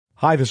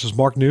Hi, this is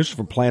Mark News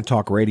from Plant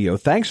Talk Radio.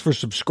 Thanks for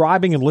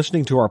subscribing and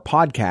listening to our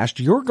podcast,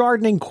 Your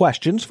Gardening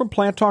Questions from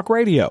Plant Talk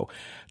Radio.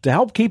 To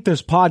help keep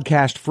this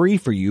podcast free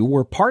for you,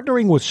 we're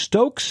partnering with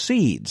Stokes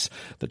Seeds.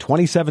 The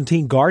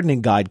 2017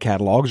 gardening guide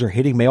catalogs are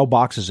hitting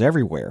mailboxes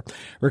everywhere.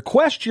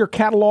 Request your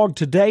catalog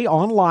today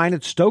online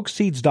at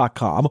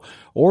stokesseeds.com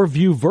or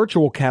view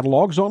virtual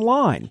catalogs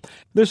online.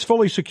 This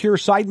fully secure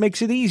site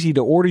makes it easy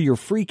to order your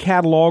free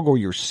catalog or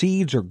your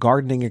seeds or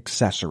gardening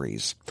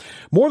accessories.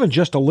 More than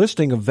just a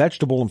listing of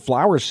vegetable and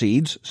flower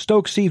seeds,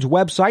 Stokes Seeds'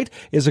 website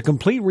is a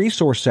complete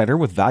resource center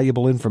with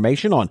valuable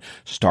information on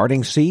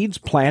starting seeds,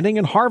 planting,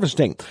 and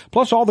harvesting,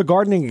 plus all the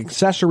gardening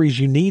accessories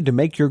you need to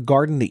make your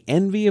garden the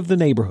envy of the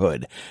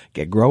neighborhood.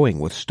 Get growing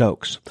with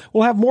Stokes.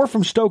 We'll have more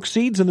from Stokes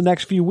Seeds in the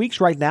next few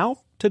weeks. Right now,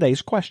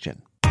 today's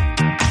question.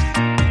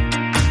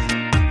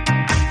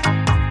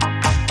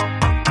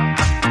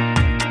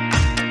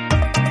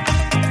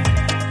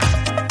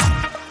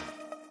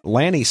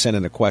 Lanny sent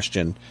in a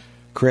question,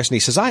 Chris, and he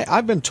says,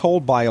 I've been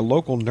told by a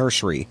local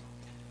nursery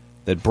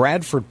that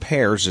Bradford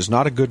pears is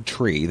not a good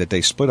tree, that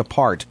they split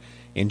apart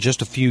in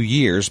just a few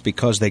years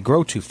because they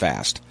grow too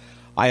fast.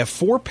 I have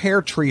 4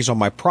 pear trees on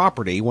my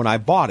property when I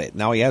bought it.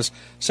 Now, he has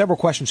several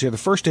questions here. The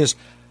first is,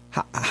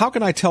 how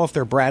can I tell if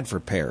they're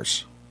Bradford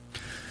pears?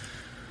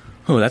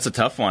 Oh, that's a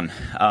tough one.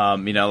 A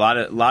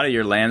lot of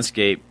your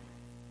landscape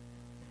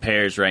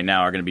pears right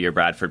now are going to be your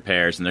Bradford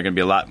pears, and they're going to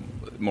be a lot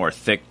more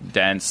thick,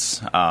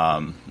 dense,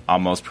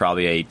 almost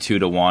probably a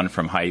 2-to-1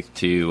 from height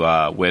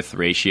to width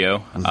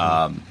ratio.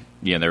 Mm-hmm.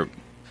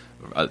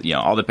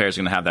 All the pears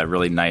are going to have that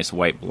really nice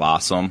white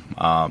blossom.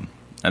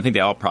 I think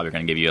they all probably are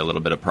going to give you a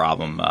little bit of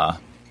problem,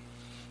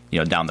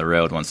 down the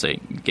road once they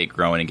get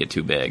growing and get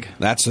too big.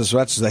 That's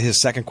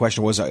his second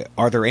question was,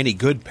 are there any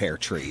good pear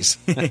trees?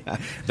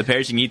 The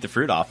pears you can eat the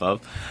fruit off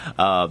of.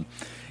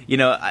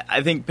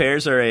 I think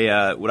pears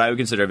are what I would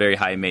consider a very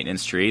high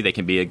maintenance tree. They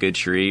can be a good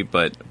tree,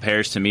 but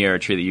pears to me are a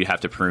tree that you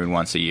have to prune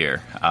once a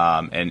year.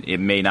 And it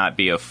may not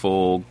be a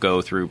full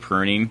go through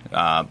pruning,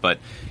 but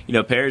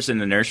pears in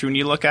the nursery, when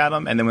you look at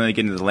them, and then when they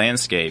get into the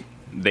landscape,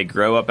 they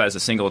grow up as a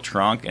single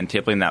trunk, and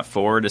typically in that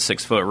 4 to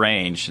 6 foot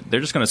range,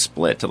 they're just going to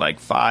split to like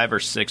 5 or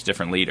 6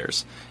 different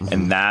leaders. Mm-hmm.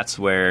 And that's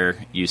where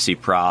you see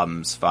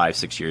problems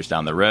 5-6 years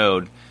down the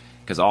road,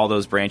 because all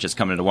those branches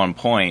coming to one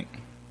point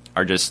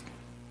are just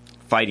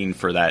fighting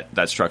for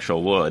that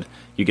structural wood.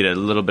 You get a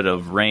little bit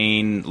of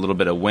rain, a little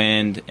bit of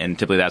wind, and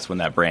typically that's when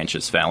that branch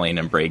is failing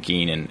and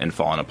breaking and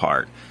falling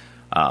apart.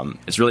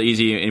 It's really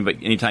easy.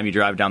 Anytime you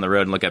drive down the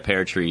road and look at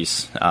pear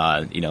trees,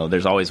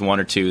 there's always 1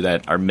 or 2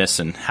 that are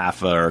missing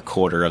half or a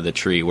quarter of the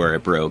tree where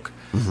it broke.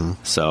 Mm-hmm.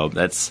 So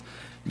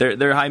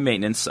they're high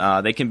maintenance.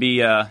 It can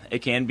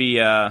be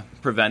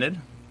prevented,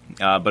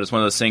 but it's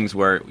one of those things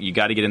where you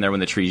got to get in there when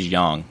the tree's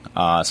young.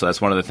 So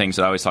that's one of the things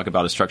that I always talk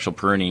about is structural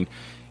pruning.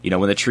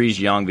 When the tree's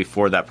young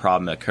before that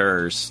problem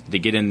occurs, to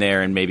get in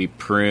there and maybe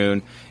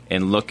prune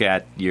and look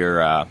at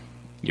your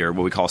what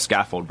we call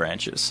scaffold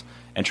branches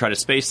and try to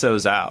space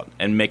those out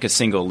and make a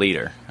single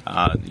leader.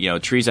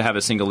 Trees that have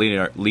a single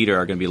leader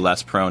are going to be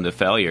less prone to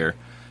failure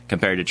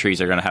compared to trees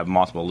that are going to have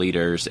multiple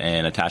leaders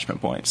and attachment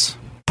points.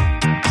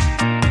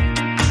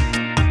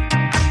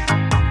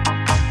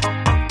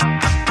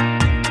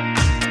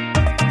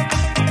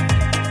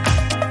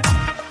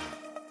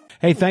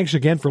 Hey, thanks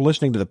again for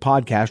listening to the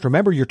podcast.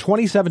 Remember, your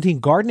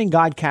 2017 gardening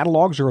guide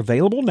catalogs are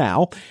available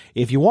now.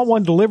 If you want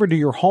one delivered to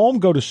your home,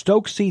 go to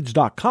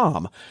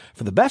stokesseeds.com.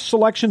 For the best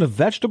selection of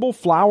vegetable,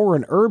 flower,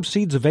 and herb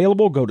seeds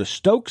available, go to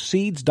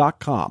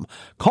stokesseeds.com.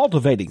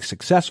 Cultivating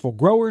successful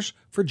growers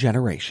for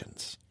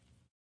generations.